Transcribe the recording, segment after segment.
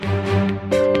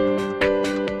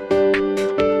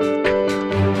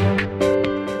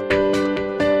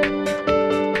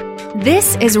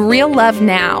This is Real Love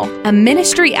Now, a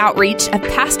ministry outreach of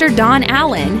Pastor Don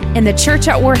Allen in the church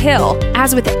at War Hill.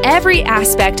 As with every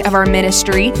aspect of our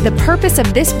ministry, the purpose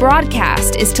of this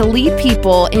broadcast is to lead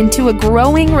people into a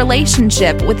growing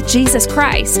relationship with Jesus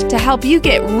Christ to help you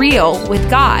get real with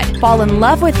God, fall in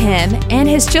love with Him and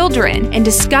His children, and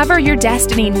discover your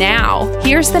destiny now.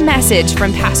 Here's the message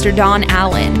from Pastor Don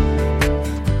Allen.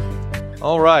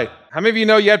 All right. How many of you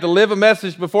know you have to live a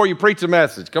message before you preach a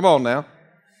message? Come on now.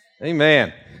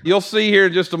 Amen. You'll see here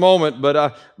in just a moment,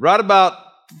 but right about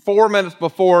 4 minutes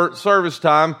before service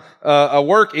time, a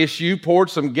work issue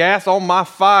poured some gas on my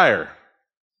fire.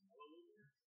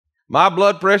 My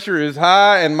blood pressure is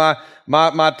high and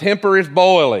my temper is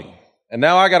boiling. And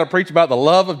now I got to preach about the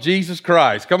love of Jesus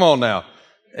Christ. Come on now.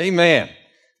 Amen.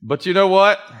 But you know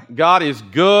what? God is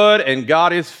good and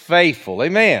God is faithful.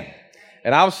 Amen.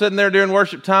 And I was sitting there during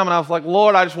worship time and I was like,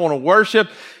 Lord, I just want to worship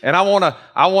and I want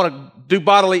to do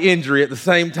bodily injury at the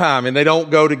same time, and they don't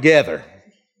go together.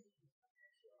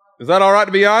 Is that all right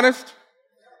to be honest?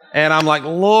 And I'm like,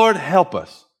 Lord, help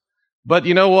us. But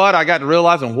you know what? I got to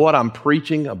realizing what I'm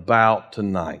preaching about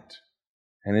tonight.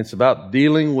 And it's about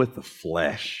dealing with the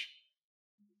flesh.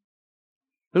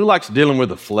 Who likes dealing with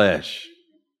the flesh?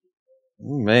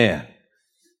 Man.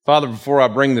 Father, before I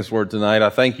bring this word tonight, I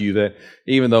thank you that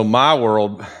even though my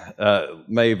world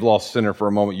may have lost center for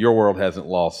a moment, your world hasn't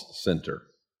lost center.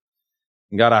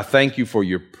 And God, I thank you for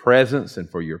your presence and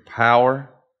for your power,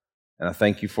 and I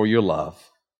thank you for your love.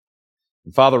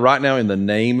 And Father, right now in the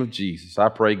name of Jesus, I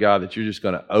pray, God, that you're just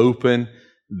going to open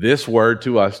this word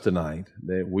to us tonight,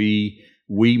 that we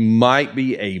might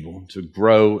be able to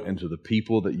grow into the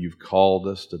people that you've called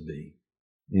us to be.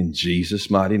 In Jesus'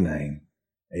 mighty name,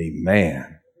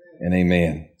 amen. And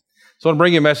amen. So I'm going to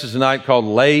bring you a message tonight called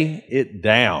Lay It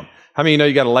Down. How many of you know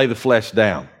you got to lay the flesh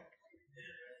down?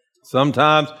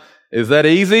 Sometimes. Is that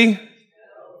easy?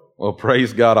 Well,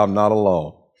 praise God, I'm not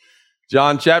alone.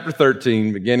 John chapter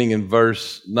 13, beginning in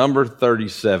verse number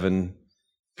 37.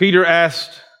 Peter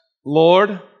asked, Lord,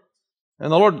 and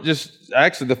the Lord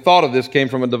actually the thought of this came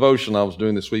from a devotion I was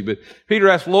doing this week, but Peter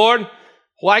asked, Lord,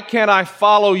 why can't I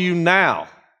follow you now?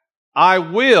 I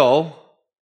will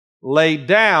lay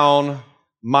down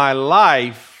my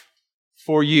life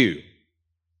for you.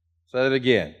 Say it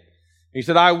again. He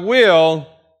said, I will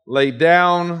lay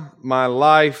down my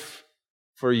life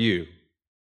for you.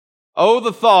 Oh,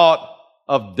 the thought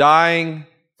of dying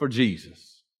for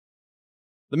Jesus.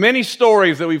 The many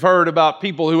stories that we've heard about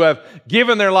people who have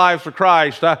given their lives for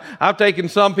Christ. I've taken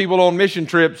some people on mission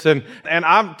trips, and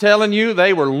I'm telling you,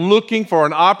 they were looking for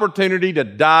an opportunity to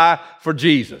die for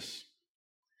Jesus.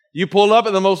 You pull up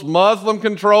at the most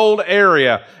Muslim-controlled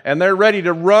area, and they're ready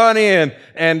to run in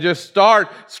and just start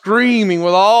screaming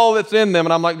with all that's in them.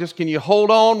 And I'm like, just can you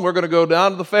hold on? We're going to go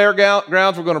down to the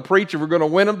fairgrounds. We're going to preach, and we're going to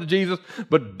win them to Jesus.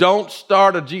 But don't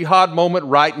start a jihad moment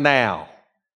right now.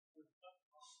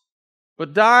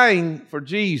 But dying for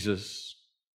Jesus,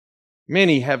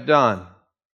 many have done.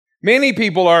 Many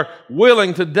people are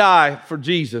willing to die for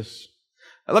Jesus.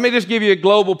 Now, let me just give you a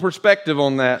global perspective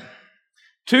on that.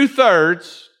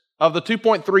 2/3 of the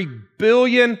 2.3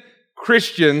 billion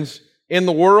Christians in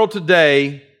the world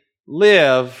today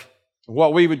live in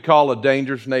what we would call a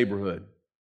dangerous neighborhood.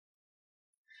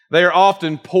 They are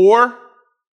often poor.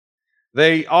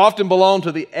 They often belong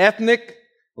to the ethnic,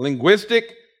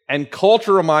 linguistic, and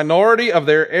cultural minority of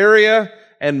their area.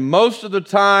 And most of the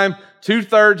time,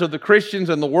 2/3 of the Christians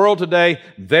in the world today,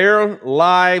 their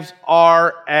lives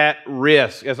are at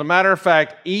risk. As a matter of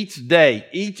fact, each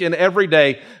and every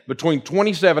day, between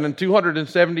 27 and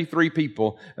 273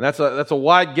 people, and that's a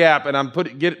wide gap, and I'm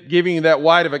giving you that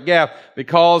wide of a gap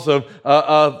because of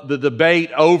the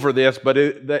debate over this, but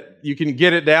that you can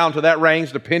get it down to that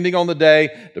range depending on the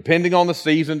day, depending on the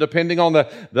season, depending on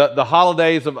the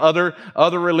holidays of other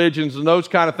religions and those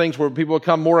kind of things where people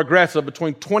become more aggressive.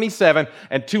 Between 27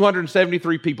 and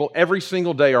 273 people every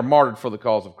single day are martyred for the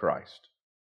cause of Christ.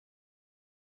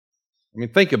 I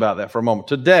mean, think about that for a moment.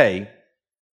 Today,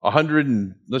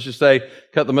 let's just say,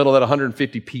 cut the middle of that,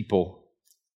 150 people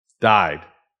died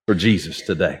for Jesus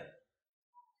today.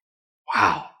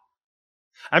 Wow.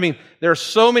 I mean, there are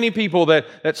so many people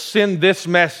that send this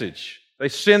message. They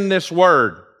send this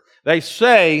word. They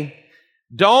say,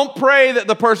 don't pray that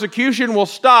the persecution will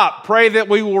stop. Pray that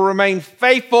we will remain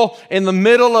faithful in the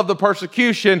middle of the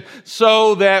persecution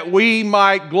so that we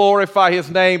might glorify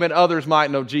His name and others might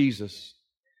know Jesus.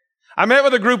 I met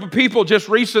with a group of people just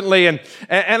recently, and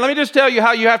let me just tell you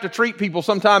how you have to treat people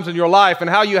sometimes in your life and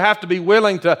how you have to be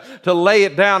willing to lay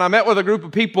it down. I met with a group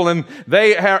of people, and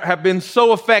they have been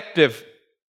so effective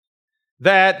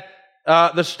that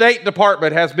the State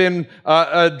Department has been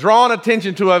drawn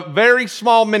attention to a very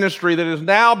small ministry that is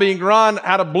now being run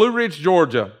out of Blue Ridge,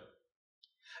 Georgia.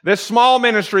 This small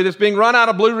ministry that's being run out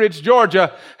of Blue Ridge,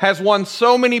 Georgia, has won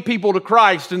so many people to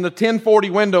Christ in the 1040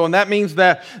 window, and that means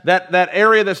that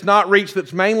area that's not reached,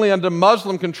 that's mainly under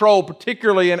Muslim control,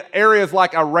 particularly in areas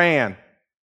like Iran.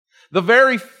 The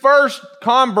very first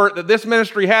convert that this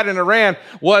ministry had in Iran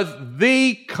was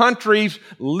the country's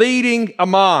leading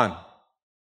imam.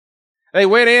 They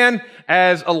went in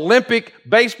as Olympic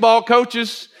baseball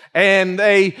coaches, and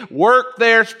they worked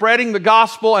there spreading the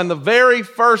gospel, and the very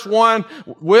first one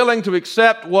willing to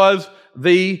accept was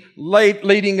the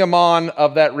leading imam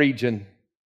of that region.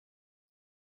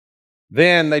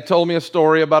 Then they told me a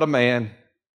story about a man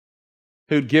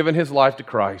who'd given his life to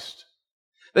Christ.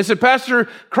 They said, "Pastor,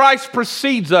 Christ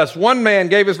precedes us." One man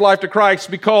gave his life to Christ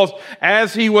because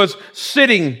as he was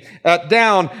sitting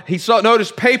down, he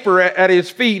noticed paper at his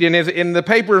feet, and the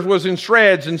paper was in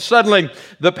shreds, and suddenly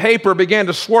the paper began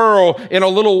to swirl in a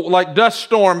little like dust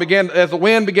storm as the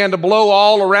wind began to blow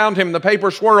all around him. The paper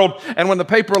swirled, and when the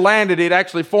paper landed, it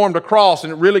actually formed a cross,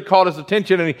 and it really caught his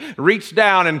attention, and he reached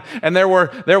down, and there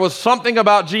was something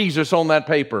about Jesus on that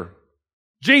paper.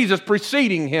 Jesus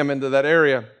preceding him into that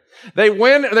area. They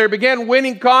began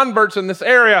winning converts in this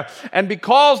area, and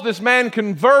because these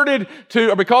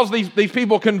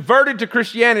people converted to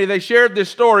Christianity, they shared this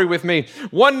story with me.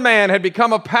 One man had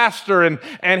become a pastor,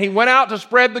 and he went out to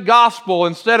spread the gospel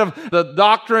instead of the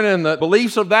doctrine and the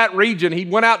beliefs of that region. He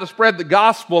went out to spread the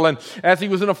gospel, and as he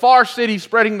was in a far city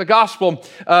spreading the gospel,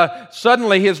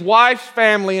 suddenly his wife's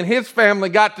family and his family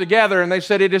got together, and they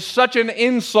said, "It is such an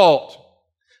insult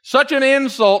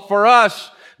for us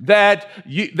that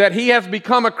he has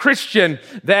become a Christian,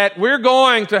 that we're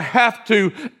going to have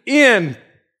to end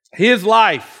his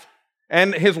life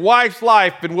and his wife's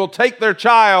life, and we'll take their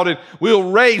child and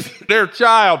we'll raise their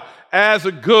child as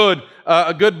a good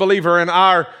believer in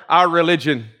our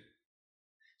religion."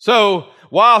 So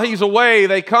while he's away,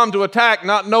 they come to attack,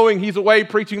 not knowing he's away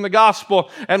preaching the gospel,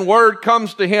 and word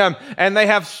comes to him, and they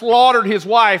have slaughtered his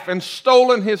wife and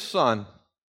stolen his son.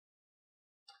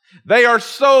 They are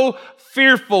so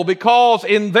fearful because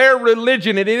in their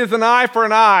religion it is an eye for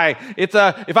an eye.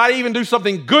 If I even do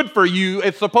something good for you,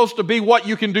 it's supposed to be what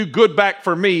you can do good back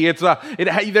for me.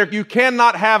 You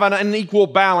cannot have an unequal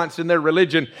balance in their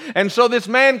religion. And so this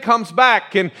man comes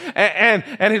back, and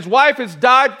his wife has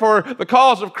died for the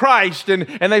cause of Christ,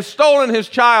 and they've stolen his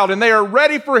child, and they are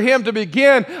ready for him to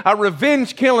begin a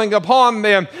revenge killing upon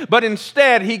them. But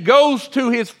instead he goes to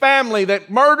his family that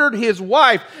murdered his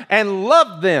wife and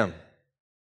loved them.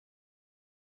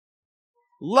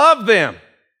 Love them.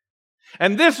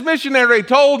 And this missionary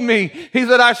told me, he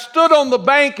said, "I stood on the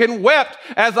bank and wept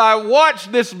as I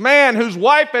watched this man whose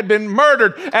wife had been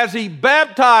murdered, as he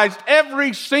baptized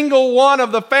every single one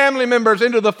of the family members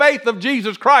into the faith of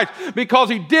Jesus Christ, because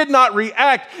he did not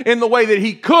react in the way that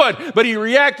he could, but he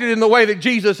reacted in the way that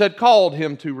Jesus had called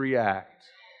him to react."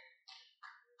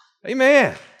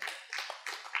 Amen.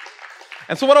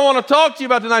 And so what I want to talk to you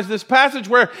about tonight is this passage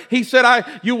where he said,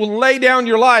 "You will lay down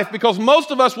your life," because most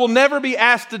of us will never be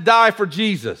asked to die for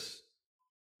Jesus.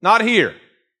 Not here.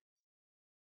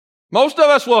 Most of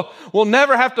us will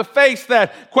never have to face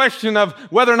that question of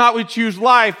whether or not we choose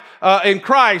life in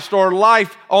Christ or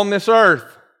life on this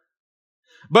earth.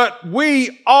 But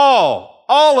we all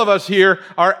of us here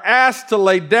are asked to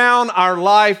lay down our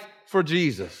life for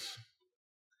Jesus.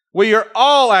 We are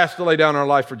all asked to lay down our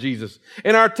life for Jesus.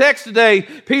 In our text today,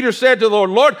 Peter said to the Lord,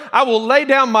 "Lord, I will lay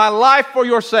down my life for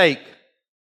your sake."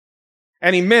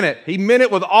 And he meant it. He meant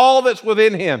it with all that's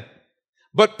within him.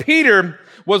 But Peter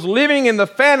was living in the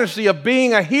fantasy of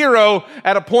being a hero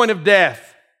at a point of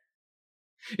death.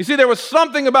 You see, there was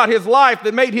something about his life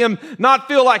that made him not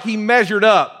feel like he measured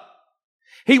up.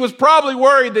 He was probably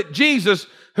worried that Jesus,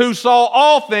 who saw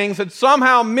all things, had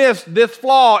somehow missed this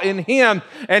flaw in him,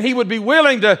 and he would be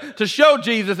willing to show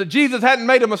Jesus that Jesus hadn't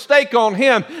made a mistake on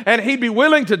him, and he'd be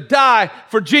willing to die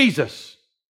for Jesus.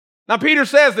 Now, Peter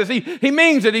says this. He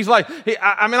means it. He's like,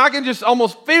 I can just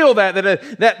almost feel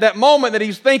that moment that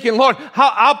he's thinking, "Lord,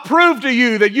 I'll prove to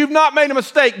you that you've not made a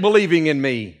mistake believing in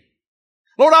me.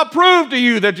 Lord, I'll prove to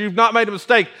you that you've not made a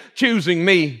mistake choosing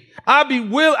me.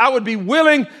 I would be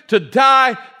willing to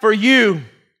die for you."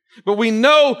 But we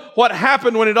know what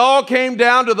happened when it all came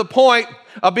down to the point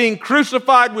of being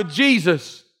crucified with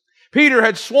Jesus. Peter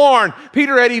had sworn,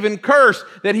 Peter had even cursed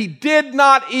that he did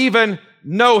not even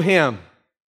know him.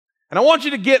 And I want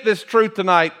you to get this truth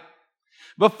tonight.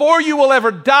 Before you will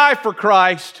ever die for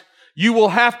Christ, you will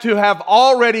have to have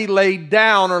already laid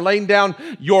down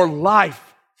your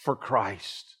life for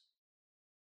Christ.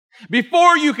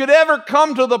 Before you could ever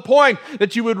come to the point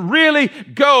that you would really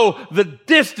go the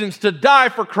distance to die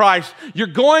for Christ, you're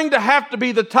going to have to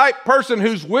be the type person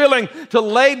who's willing to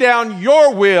lay down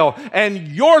your will and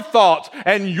your thoughts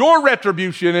and your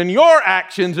retribution and your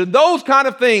actions and those kind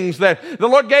of things. That the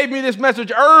Lord gave me this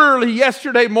message early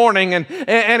yesterday morning, and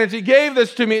as He gave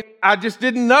this to me, I just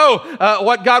didn't know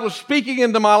what God was speaking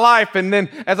into my life. And then,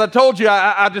 as I told you,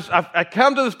 I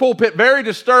come to this pulpit very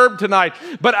disturbed tonight,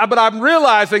 but I'm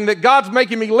realizing that God's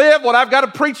making me live what I've got to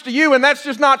preach to you, and that's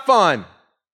just not fun.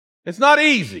 It's not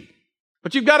easy.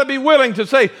 But you've got to be willing to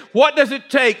say, what does it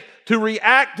take to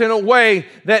react in a way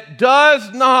that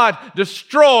does not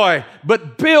destroy,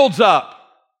 but builds up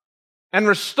and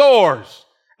restores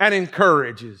and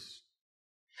encourages?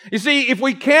 You see, if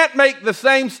we can't make the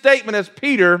same statement as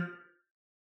Peter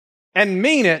and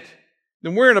mean it,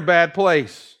 then we're in a bad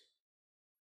place.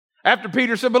 After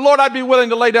Peter said, but Lord, I'd be willing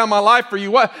to lay down my life for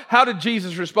you. How did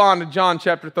Jesus respond in John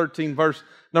chapter 13, verse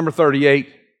number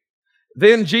 38?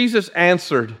 Then Jesus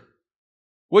answered,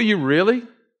 will you really?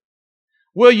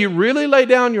 Will you really lay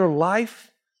down your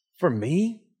life for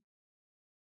me?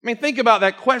 I mean, think about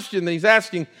that question that he's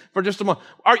asking for just a moment.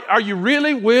 Are you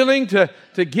really willing to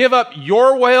give up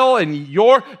your will and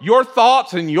your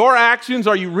thoughts and your actions?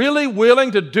 Are you really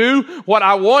willing to do what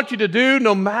I want you to do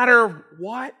no matter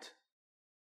what?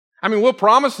 I mean, we'll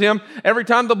promise Him every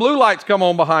time the blue lights come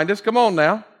on behind us. Come on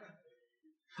now.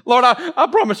 Lord, I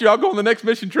promise you I'll go on the next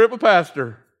mission trip with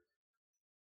Pastor.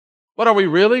 But are we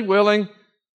really willing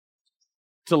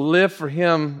to live for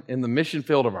Him in the mission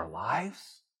field of our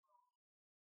lives?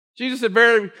 Jesus said,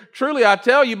 very truly, I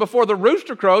tell you, before the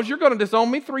rooster crows, you're going to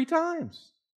disown me 3 times.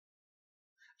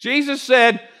 Jesus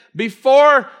said,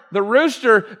 before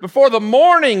the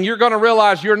morning, you're going to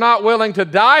realize you're not willing to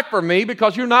die for me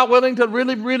because you're not willing to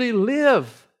really, really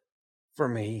live for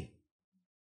me.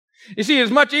 You see,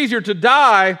 it's much easier to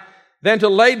die than to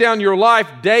lay down your life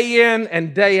day in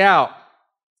and day out.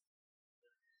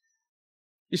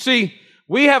 You see,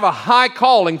 we have a high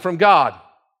calling from God.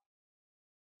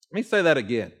 Let me say that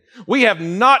again. We have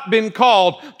not been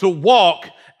called to walk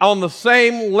on the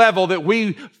same level that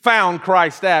we found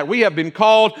Christ at. We have been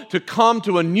called to come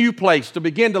to a new place, to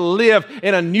begin to live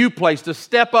in a new place, to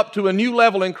step up to a new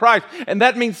level in Christ. And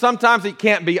that means sometimes it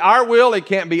can't be our will, it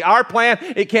can't be our plan,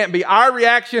 it can't be our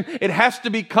reaction. It has to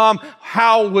become,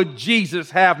 how would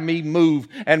Jesus have me move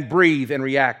and breathe and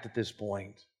react at this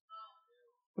point?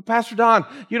 But Pastor Don,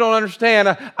 you don't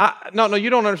understand. No, you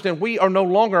don't understand. We are no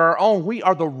longer our own. We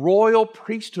are the royal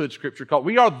priesthood, Scripture called.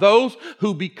 We are those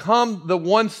who become the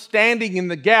ones standing in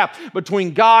the gap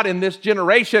between God and this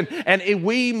generation. And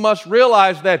we must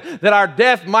realize that our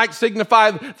death might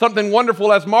signify something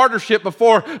wonderful as martyrship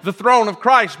before the throne of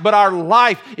Christ, but our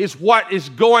life is what is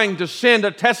going to send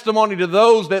a testimony to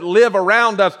those that live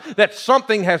around us that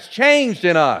something has changed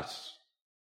in us.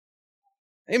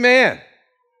 Amen.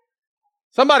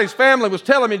 Somebody's family was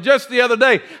telling me just the other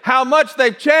day how much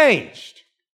they've changed.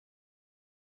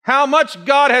 How much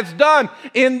God has done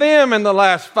in them in the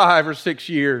last 5 or 6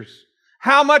 years.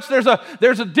 How much there's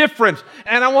a difference.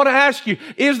 And I want to ask you,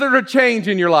 is there a change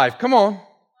in your life? Come on.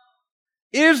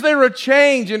 Is there a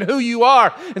change in who you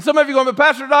are? And some of you going, but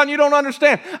Pastor Don, you don't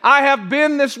understand. I have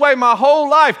been this way my whole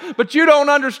life, but you don't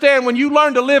understand. When you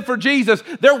learn to live for Jesus,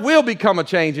 there will become a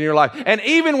change in your life. And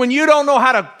even when you don't know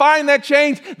how to find that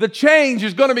change, the change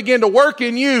is going to begin to work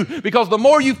in you, because the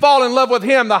more you fall in love with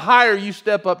Him, the higher you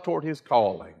step up toward His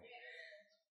calling.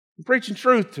 I'm preaching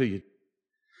truth to you.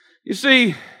 You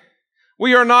see,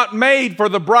 we are not made for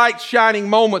the bright, shining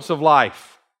moments of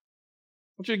life.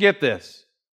 I want you to get this.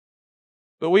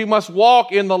 But we must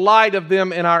walk in the light of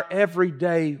them in our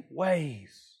everyday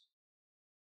ways.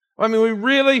 I mean, we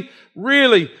really,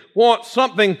 really want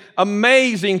something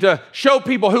amazing to show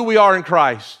people who we are in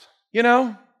Christ. You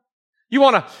know? You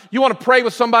want to pray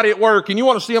with somebody at work and you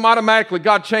want to see them automatically,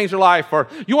 God changed their life. Or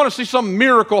you want to see some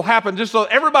miracle happen just so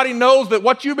everybody knows that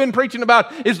what you've been preaching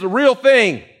about is the real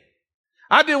thing.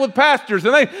 I deal with pastors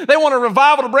and they want a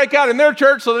revival to break out in their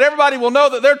church so that everybody will know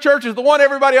that their church is the one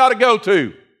everybody ought to go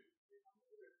to.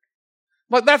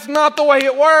 But that's not the way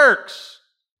it works.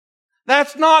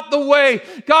 That's not the way.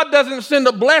 God doesn't send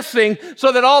a blessing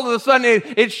so that all of a sudden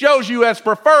it shows you as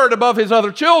preferred above His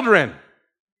other children.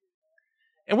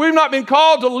 And we've not been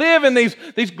called to live in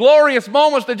these glorious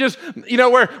moments that just,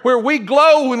 where we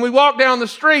glow when we walk down the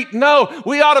street. No,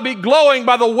 we ought to be glowing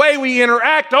by the way we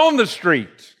interact on the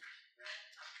street.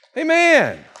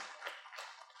 Amen.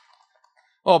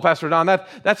 Oh, Pastor Don,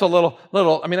 that's a little,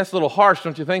 that's a little harsh,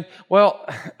 don't you think? Well,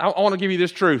 I want to give you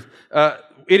this truth.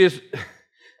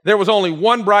 There was only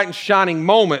one bright and shining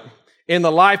moment in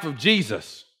the life of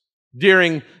Jesus.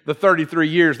 during the 33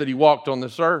 years that he walked on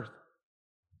this earth.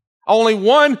 Only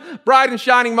one bright and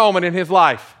shining moment in his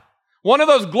life. One of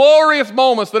those glorious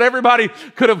moments that everybody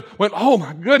could have went, oh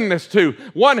my goodness, to.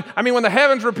 When the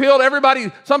heavens were peeled,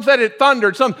 everybody, some said it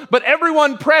thundered, but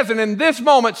everyone present in this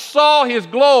moment saw his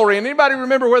glory. And anybody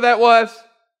remember where that was?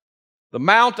 The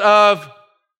Mount of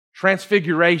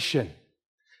Transfiguration.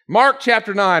 Mark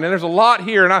chapter 9, and there's a lot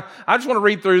here, and I just want to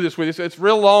read through this with you. It's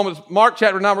real long. It's Mark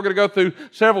chapter 9. We're going to go through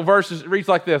several verses. It reads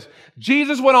like this.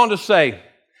 Jesus went on to say,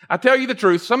 I tell you the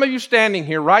truth, some of you standing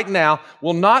here right now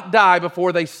will not die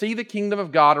before they see the kingdom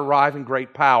of God arrive in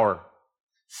great power.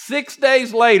 6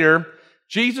 days later,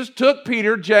 Jesus took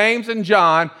Peter, James, and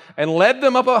John and led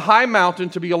them up a high mountain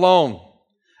to be alone.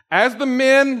 As the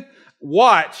men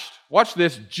watched, watch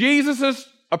this, Jesus'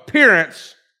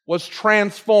 appearance was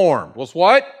transformed. Was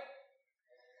what?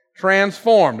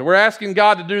 Transformed. We're asking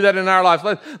God to do that in our lives.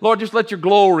 Lord, just let your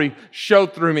glory show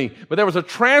through me. But there was a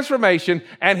transformation,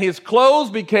 and his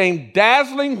clothes became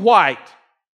dazzling white,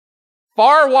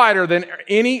 far whiter than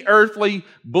any earthly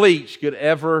bleach could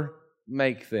ever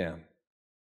make them.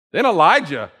 Then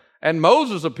Elijah and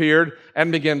Moses appeared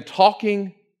and began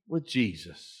talking with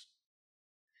Jesus.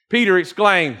 Peter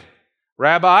exclaimed,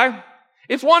 Rabbi,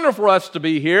 it's wonderful for us to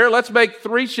be here. Let's make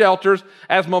 3 shelters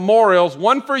as memorials,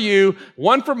 one for you,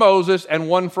 one for Moses, and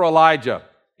one for Elijah.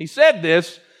 He said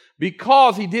this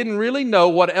because he didn't really know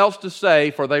what else to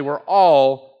say, for they were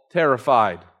all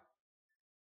terrified.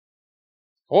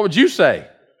 What would you say?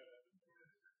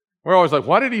 We're always like,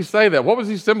 why did he say that? What was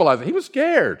he symbolizing? He was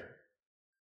scared.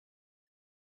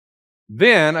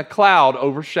 Then a cloud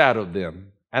overshadowed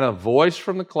them, and a voice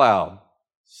from the cloud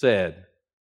said,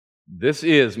 This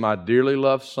is my dearly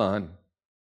loved Son.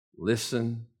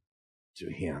 Listen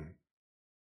to him.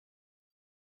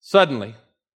 Suddenly,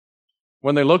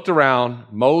 when they looked around,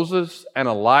 Moses and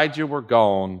Elijah were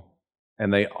gone,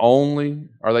 and they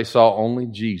saw only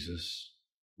Jesus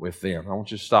with them. I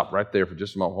want you to stop right there for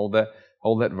just a moment.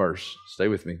 Hold that verse. Stay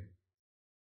with me.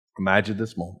 Imagine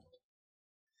this moment.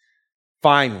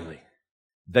 Finally,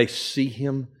 they see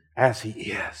him as he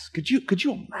is. Could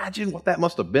you imagine what that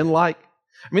must have been like?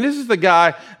 I mean, this is the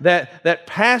guy that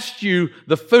passed you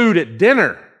the food at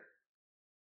dinner.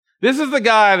 This is the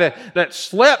guy that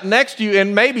slept next to you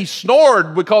and maybe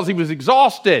snored because he was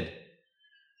exhausted.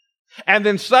 And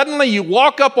then suddenly you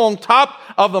walk up on top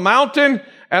of the mountain,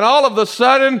 and all of a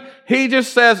sudden he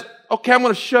just says, okay, I'm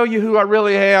going to show you who I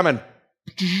really am. And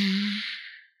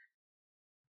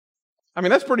I mean,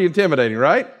 that's pretty intimidating,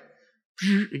 right?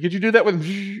 Could you do that with,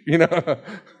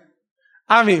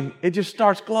 I mean, it just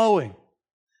starts glowing.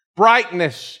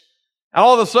 Brightness. And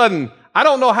all of a sudden, I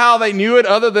don't know how they knew it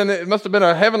other than it must have been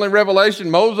a heavenly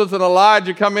revelation. Moses and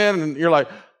Elijah come in and you're like,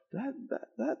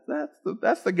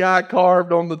 that's the guy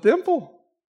carved on the temple.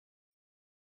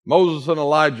 Moses and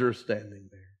Elijah are standing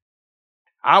there.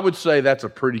 I would say that's a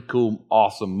pretty cool,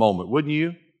 awesome moment, wouldn't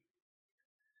you?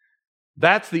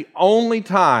 That's the only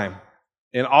time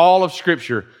in all of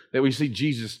Scripture that we see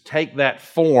Jesus take that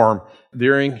form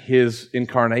during his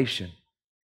incarnation.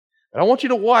 But I want you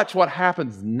to watch what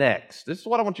happens next. This is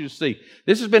what I want you to see.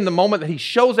 This has been the moment that he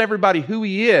shows everybody who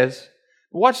he is.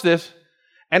 Watch this.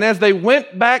 And as they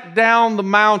went back down the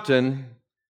mountain,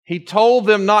 he told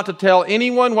them not to tell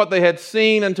anyone what they had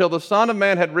seen until the Son of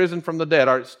Man had risen from the dead.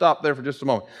 All right, stop there for just a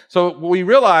moment. So we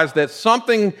realize that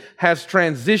something has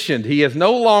transitioned. He is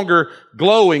no longer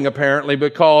glowing, apparently,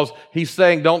 because he's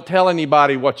saying, don't tell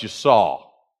anybody what you saw.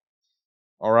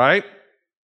 All right?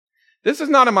 This is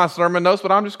not in my sermon notes,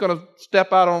 but I'm just going to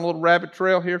step out on a little rabbit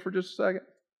trail here for just a second.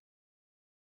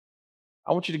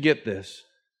 I want you to get this.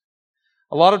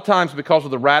 A lot of times, because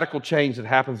of the radical change that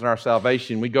happens in our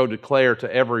salvation, we go declare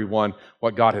to everyone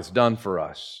what God has done for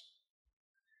us.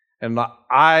 And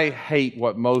I hate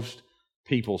what most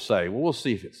people say. Well, we'll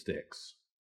see if it sticks.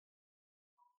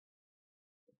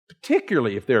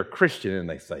 Particularly if they're a Christian and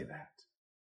they say that.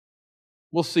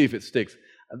 We'll see if it sticks.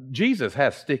 Jesus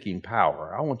has sticking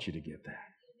power. I want you to get that.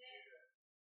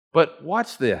 But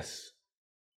watch this.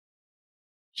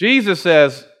 Jesus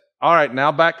says, all right,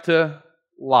 now back to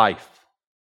life.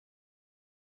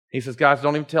 He says, guys,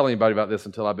 don't even tell anybody about this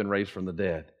until I've been raised from the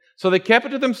dead. So they kept it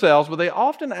to themselves, but they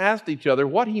often asked each other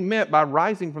what he meant by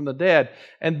rising from the dead.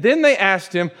 And then they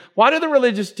asked him, why do the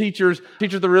religious teachers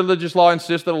of the religious law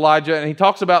insist that Elijah, and he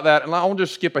talks about that, and I'll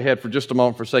just skip ahead for just a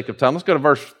moment for sake of time. Let's go to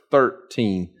verse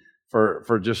 13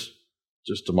 for just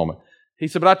a moment. He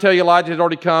said, but I tell you, Elijah had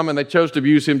already come, and they chose to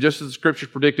abuse him just as the Scriptures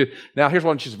predicted. Now, here's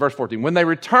what it says, verse 14. When they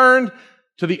returned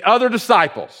to the other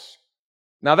disciples,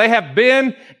 now they have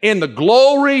been in the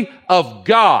glory of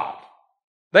God.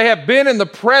 They have been in the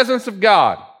presence of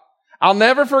God. I'll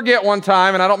never forget one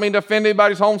time, and I don't mean to offend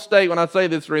anybody's home state when I say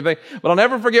this or anything, but I'll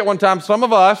never forget one time some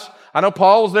of us, I know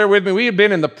Paul was there with me, we had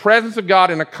been in the presence of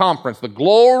God in a conference. The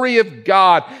glory of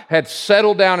God had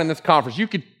settled down in this conference. You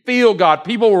could feel God.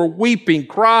 People were weeping,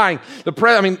 crying.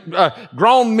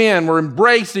 Grown men were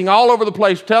embracing all over the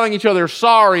place, telling each other they're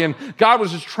sorry, and God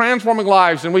was just transforming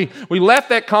lives. And we left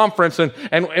that conference,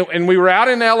 and we were out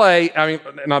in L.A.,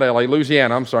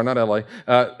 Louisiana. I'm sorry, not L.A.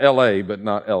 L.A., but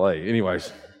not L.A.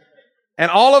 Anyways. And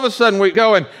all of a sudden we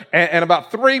go, and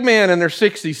about 3 men in their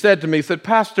 60s said,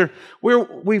 Pastor,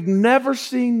 we've never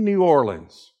seen New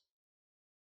Orleans.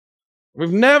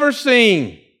 We've never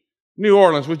seen New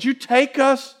Orleans. Would you take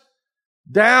us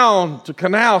down to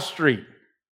Canal Street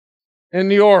in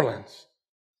New Orleans?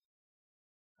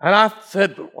 And I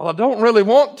said, well, I don't really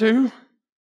want to,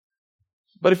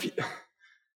 but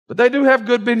they do have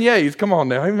good beignets. Come on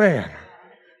now, amen.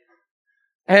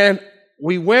 And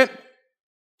we went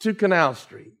to Canal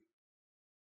Street.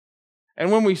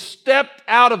 And when we stepped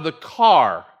out of the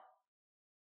car,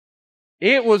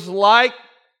 it was like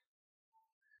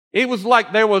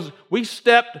we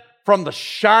stepped from the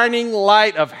shining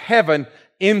light of heaven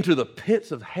into the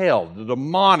pits of hell, the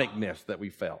demonicness that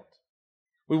we felt.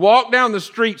 We walked down the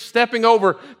street, stepping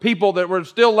over people that were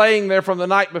still laying there from the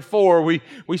night before. We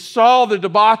saw the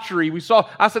debauchery.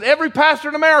 I said, every pastor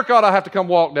in America ought to have to come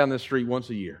walk down this street once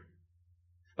a year.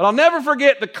 But I'll never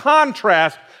forget the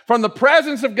contrast from the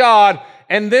presence of God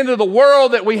and then to the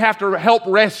world that we have to help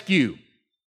rescue.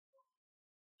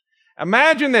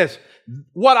 Imagine this.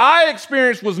 What I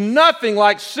experienced was nothing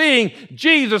like seeing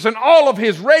Jesus in all of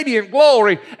His radiant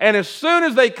glory, and as soon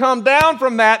as they come down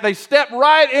from that, they step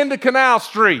right into Canal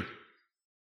Street.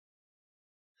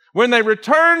 When they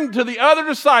returned to the other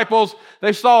disciples,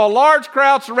 they saw a large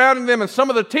crowd surrounding them, and some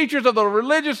of the teachers of the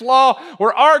religious law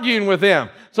were arguing with them.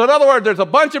 So in other words, there's a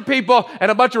bunch of people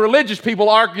and a bunch of religious people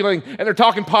arguing, and they're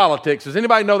talking politics. Does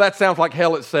anybody know that sounds like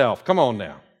hell itself? Come on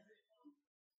now.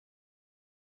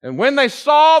 And when they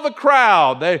saw the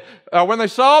crowd, when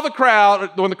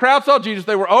the crowd saw Jesus,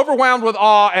 they were overwhelmed with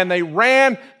awe, and they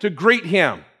ran to greet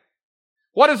Him.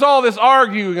 What is all this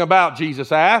arguing about?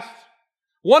 Jesus asked.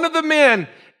 One of the men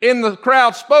in the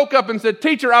crowd spoke up and said,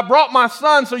 Teacher, I brought my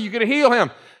son so you could heal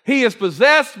him. He is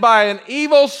possessed by an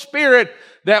evil spirit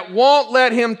that won't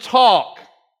let him talk.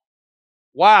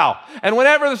 Wow. And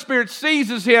whenever the spirit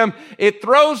seizes him, it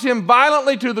throws him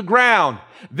violently to the ground.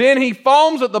 Then he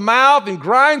foams at the mouth and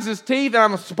grinds his teeth, and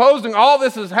I'm supposing all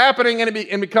this is happening and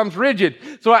it becomes rigid.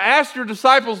 So I asked your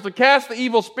disciples to cast the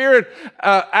evil spirit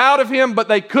out of him, but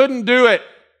they couldn't do it.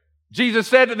 Jesus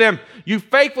said to them, You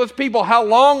faithless people, how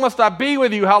long must I be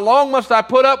with you? How long must I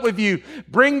put up with you?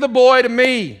 Bring the boy to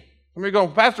me. And we're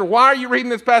going, Pastor, why are you reading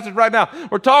this passage right now?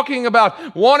 We're talking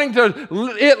about wanting to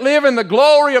live in the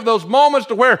glory of those moments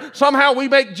to where somehow we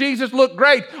make Jesus look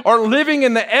great, or living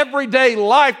in the everyday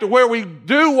life to where we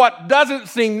do what doesn't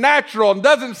seem natural and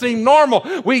doesn't seem normal.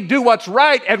 We do what's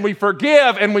right, and we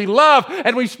forgive, and we love,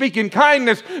 and we speak in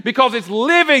kindness, because it's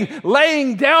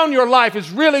laying down your life is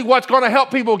really what's going to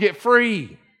help people get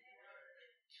free.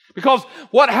 Because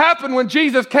what happened when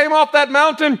Jesus came off that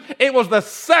mountain, it was the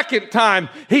second time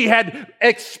He had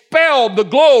expelled the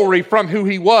glory from who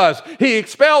He was. He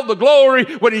expelled the glory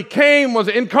when He came, was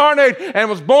incarnate, and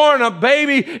was born a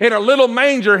baby in a little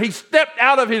manger. He stepped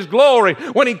out of His glory.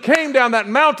 When He came down that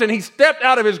mountain, He stepped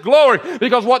out of His glory,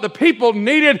 because what the people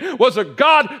needed was a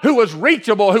God who was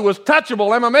reachable, who was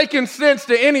touchable. Am I making sense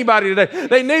to anybody today?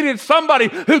 They needed somebody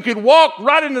who could walk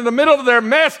right into the middle of their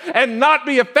mess and not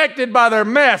be affected by their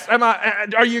mess.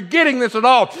 Are you getting this at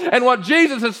all? And what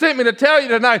Jesus has sent me to tell you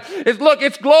tonight is, look,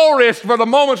 it's glorious for the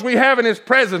moments we have in His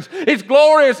presence. It's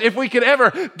glorious if we could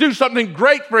ever do something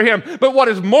great for Him. But what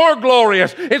is more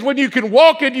glorious is when you can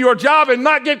walk into your job and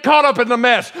not get caught up in the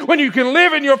mess. When you can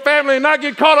live in your family and not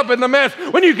get caught up in the mess.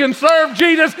 When you can serve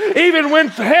Jesus even when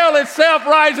hell itself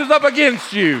rises up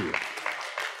against you.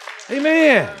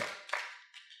 Amen.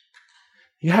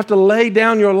 You have to lay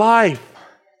down your life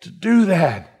to do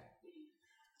that.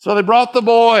 So they brought the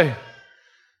boy.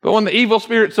 But when the evil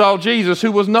spirit saw Jesus,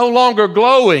 who was no longer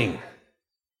glowing,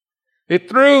 it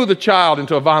threw the child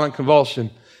into a violent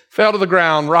convulsion, fell to the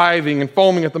ground, writhing and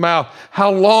foaming at the mouth. How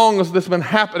long has this been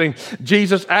happening?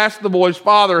 Jesus asked the boy's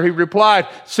father. He replied,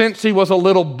 since he was a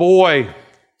little boy.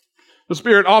 The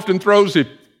spirit often throws him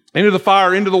into the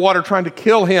fire, into the water, trying to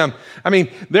kill him. I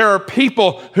mean, there are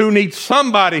people who need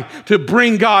somebody to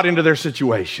bring God into their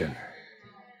situation.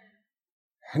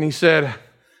 And he said,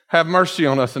 have mercy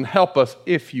on us and help us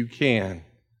if you can.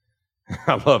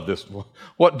 I love this.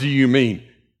 What do you mean,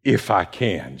 if I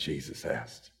can? Jesus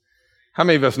asked. How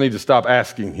many of us need to stop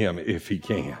asking Him if He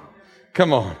can?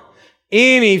 Come on.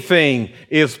 Anything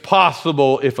is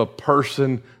possible if a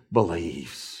person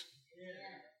believes.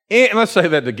 Let's say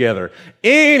that together.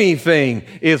 Anything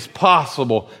is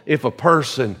possible if a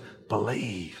person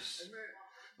believes.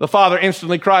 The father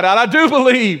instantly cried out, I do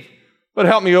believe, but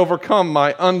help me overcome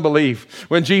my unbelief.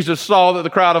 When Jesus saw that the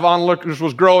crowd of onlookers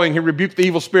was growing, he rebuked the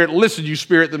evil spirit. Listen, you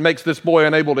spirit that makes this boy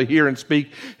unable to hear and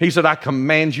speak. He said, I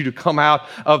command you to come out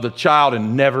of the child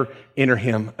and never enter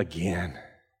him again.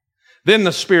 Then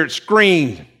the spirit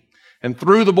screamed and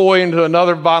threw the boy into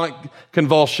another violent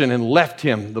convulsion and left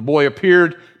him. The boy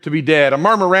appeared to be dead. A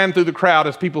murmur ran through the crowd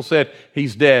as people said,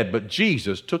 he's dead. But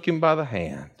Jesus took him by the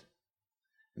hand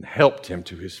and helped him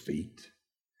to his feet.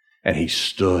 And he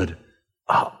stood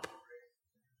up.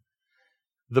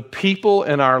 The people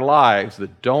in our lives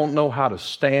that don't know how to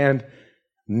stand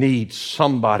need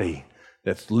somebody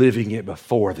that's living it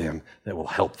before them that will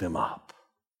help them up.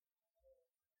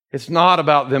 It's not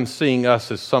about them seeing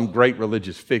us as some great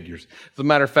religious figures. As a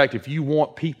matter of fact, if you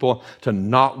want people to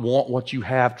not want what you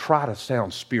have, try to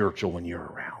sound spiritual when you're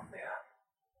around them.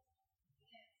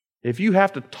 If you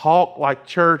have to talk like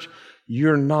church,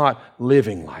 you're not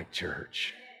living like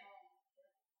church.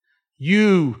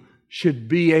 You should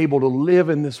be able to live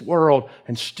in this world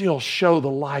and still show the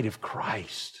light of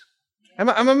Christ. Am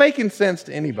I making sense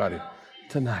to anybody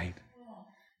tonight?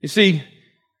 You see,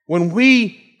 when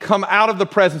we come out of the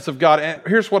presence of God, and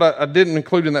here's what I didn't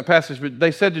include in that passage, but they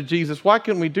said to Jesus, why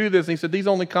couldn't we do this? And he said, these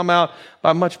only come out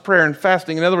by much prayer and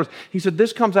fasting. In other words, he said,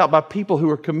 this comes out by people who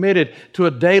are committed to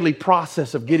a daily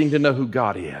process of getting to know who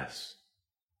God is.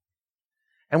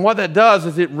 And what that does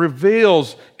is it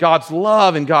reveals God's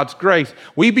love and God's grace.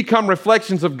 We become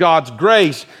reflections of God's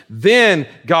grace, then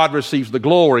God receives the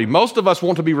glory. Most of us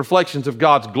want to be reflections of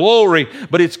God's glory,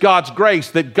 but it's God's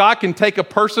grace that God can take a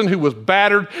person who was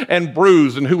battered and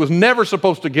bruised and who was never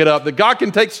supposed to get up, that God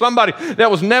can take somebody that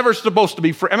was never supposed to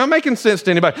be free. Am I making sense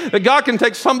to anybody? That God can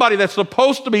take somebody that's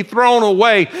supposed to be thrown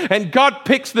away and God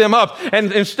picks them up.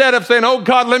 And instead of saying, oh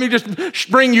God, let me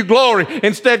just bring you glory,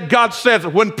 instead God says,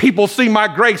 when people see my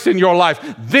grace in your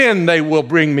life, then they will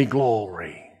bring me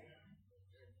glory.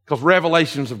 Because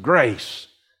revelations of grace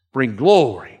bring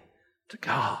glory to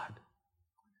God.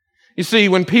 You see,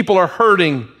 when people are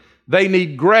hurting, they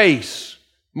need grace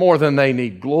more than they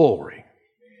need glory.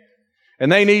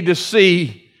 And they need to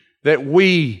see that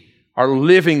we are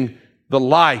living the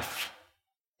life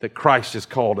that Christ has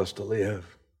called us to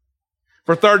live.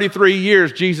 For 33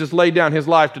 years, Jesus laid down his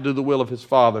life to do the will of his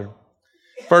Father.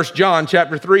 1 John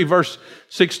chapter 3, verse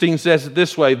 16 says it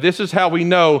this way, this is how we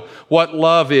know what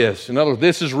love is. In other words,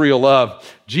 this is real love.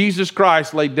 Jesus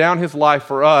Christ laid down his life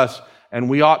for us, and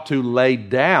we ought to lay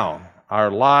down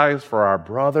our lives for our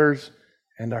brothers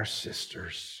and our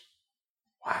sisters.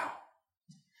 Wow.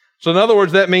 So in other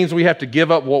words, that means we have to give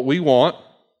up what we want,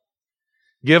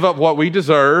 give up what we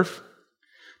deserve,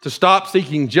 to stop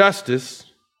seeking justice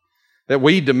that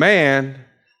we demand,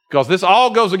 because this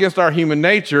all goes against our human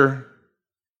nature,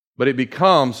 but it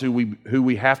becomes who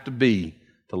we have to be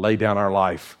to lay down our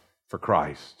life for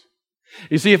Christ.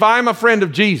 You see, if I'm a friend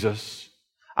of Jesus,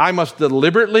 I must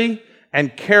deliberately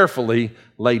and carefully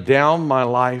lay down my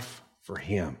life for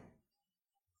him.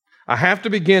 I have to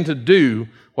begin to do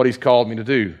what he's called me to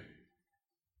do.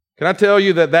 Can I tell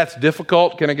you that that's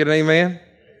difficult? Can I get an amen?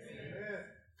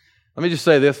 Let me just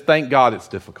say this. Thank God it's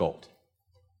difficult.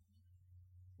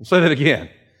 I'll say that again.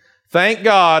 Thank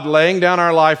God laying down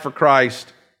our life for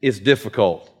Christ is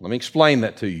difficult. Let me explain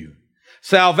that to you.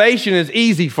 Salvation is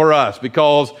easy for us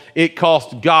because it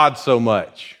cost God so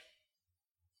much.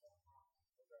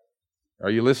 Are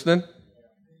you listening?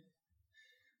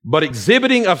 But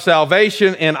exhibiting of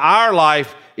salvation in our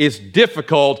life is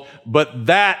difficult, but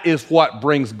that is what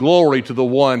brings glory to the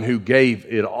one who gave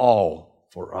it all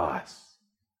for us.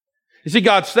 You see,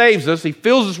 God saves us, he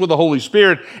fills us with the Holy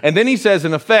Spirit, and then he says,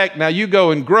 in effect, now you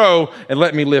go and grow and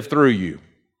let me live through you.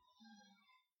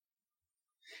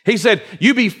 He said,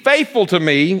 you be faithful to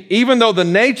me, even though the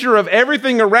nature of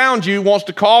everything around you wants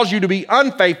to cause you to be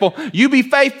unfaithful. You be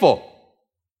faithful.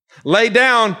 Lay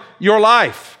down your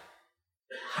life.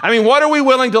 I mean, what are we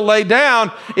willing to lay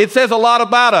down? It says a lot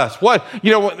about us.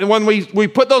 When we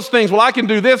put those things, well, I can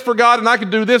do this for God and I can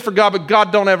do this for God, but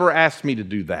God don't ever ask me to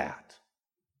do that.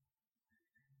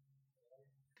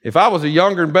 If I was a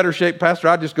younger and better shaped pastor,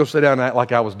 I'd just go sit down and act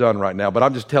like I was done right now, but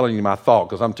I'm just telling you my thought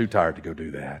because I'm too tired to go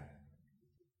do that.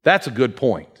 That's a good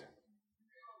point.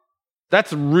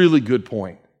 That's a really good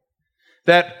point.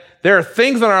 That there are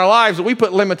things in our lives that we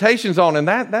put limitations on, and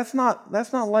that's not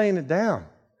laying it down.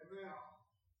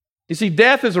 You see,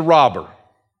 death is a robber.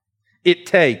 It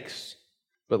takes,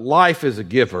 but life is a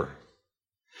giver.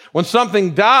 When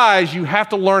something dies, you have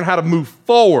to learn how to move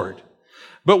forward.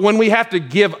 But when we have to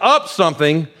give up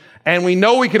something and we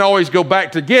know we can always go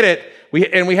back to get it,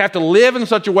 we have to live in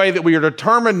such a way that we are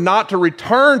determined not to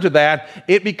return to that,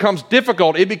 it becomes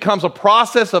difficult. It becomes a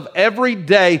process of every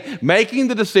day making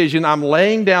the decision, I'm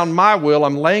laying down my will,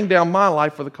 I'm laying down my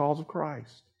life for the cause of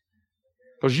Christ.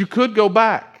 Because you could go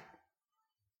back.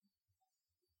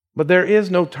 But there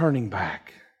is no turning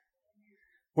back.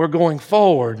 We're going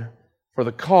forward for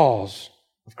the cause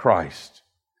of Christ.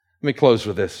 Let me close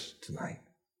with this tonight.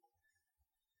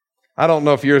 I don't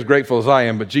know if you're as grateful as I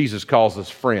am, but Jesus calls us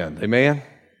friend. Amen?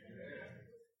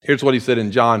 Here's what he said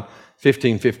in John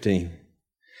 15:15.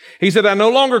 He said, I no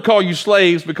longer call you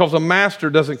slaves because a master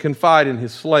doesn't confide in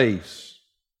his slaves.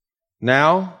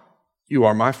 Now you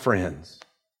are my friends,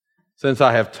 since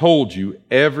I have told you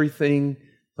everything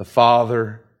the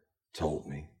Father told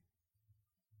me.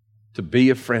 To be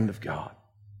a friend of God.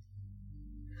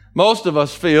 Most of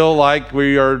us feel like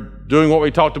we are doing what we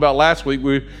talked about last week.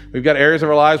 We've got areas of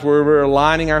our lives where we're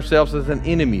aligning ourselves as an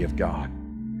enemy of God.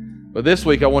 But this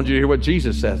week, I want you to hear what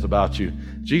Jesus says about you.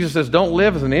 Jesus says, don't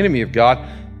live as an enemy of God.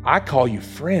 I call you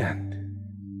friend.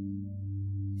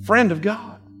 Friend of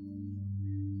God.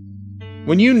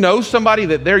 When you know somebody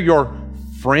that they're your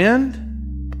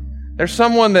friend, there's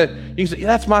someone that you can say, yeah,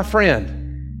 that's my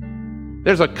friend.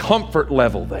 There's a comfort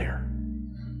level there.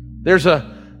 There's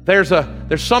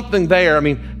something there. I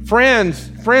mean,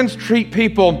 friends treat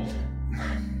people,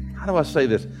 how do I say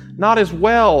this? Not as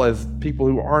well as people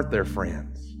who aren't their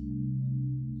friends.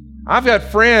 I've got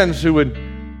friends who would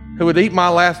eat my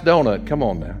last donut. Come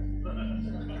on now.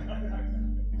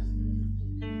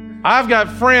 I've got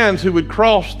friends who would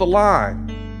cross the line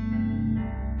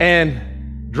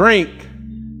and drink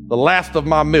the last of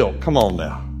my milk. Come on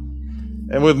now.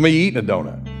 And with me eating a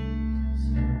donut.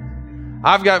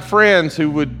 I've got friends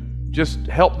who would just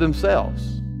help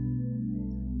themselves.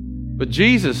 But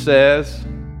Jesus says,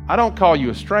 I don't call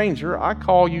you a stranger. I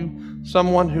call you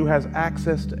someone who has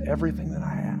access to everything that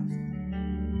I have.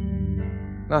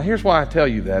 Now, here's why I tell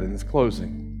you that in this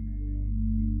closing.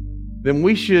 Then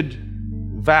we should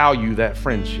value that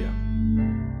friendship.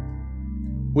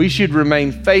 We should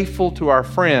remain faithful to our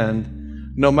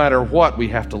friend no matter what we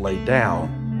have to lay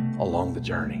down along the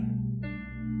journey.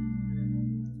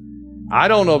 I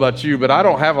don't know about you, but I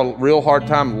don't have a real hard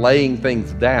time laying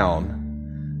things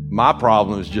down. My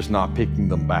problem is just not picking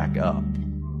them back up.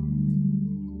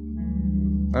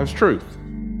 That's truth.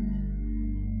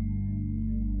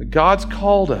 But God's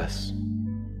called us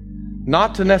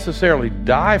not to necessarily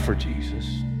die for Jesus,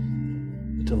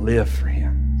 but to live for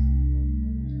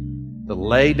Him. To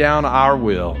lay down our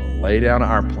will, lay down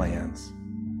our plans,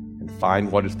 and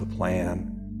find what is the plan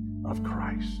of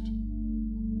Christ.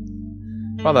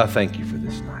 Father, I thank you for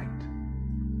this night.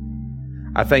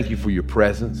 I thank you for your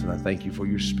presence, and I thank you for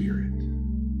your Spirit.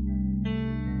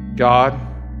 God,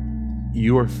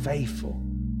 you are faithful,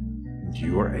 and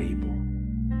you are able.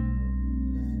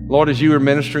 Lord, as you were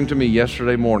ministering to me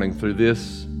yesterday morning through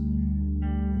this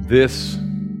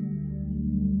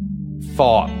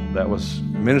thought that was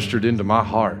ministered into my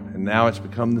heart, and now it's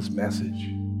become this message.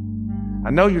 I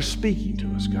know you're speaking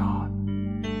to us, God.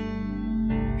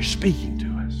 You're speaking to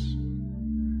us.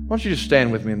 Why don't you just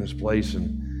stand with me in this place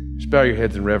and just bow your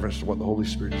heads in reverence to what the Holy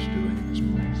Spirit is doing in this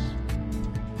place.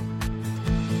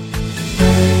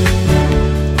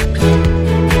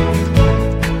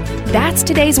 That's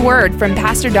today's word from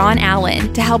Pastor Don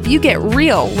Allen to help you get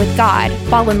real with God,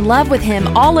 fall in love with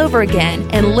Him all over again,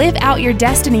 and live out your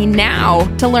destiny now.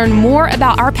 To learn more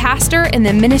about our pastor and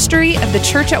the ministry of the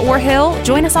Church at War Hill,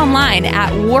 join us online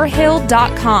at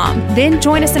warhill.com. Then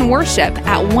join us in worship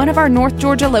at one of our North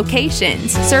Georgia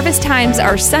locations. Service times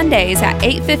are Sundays at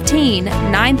 8:15,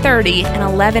 9:30, and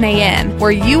 11 a.m.,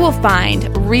 where you will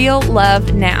find real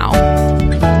love now.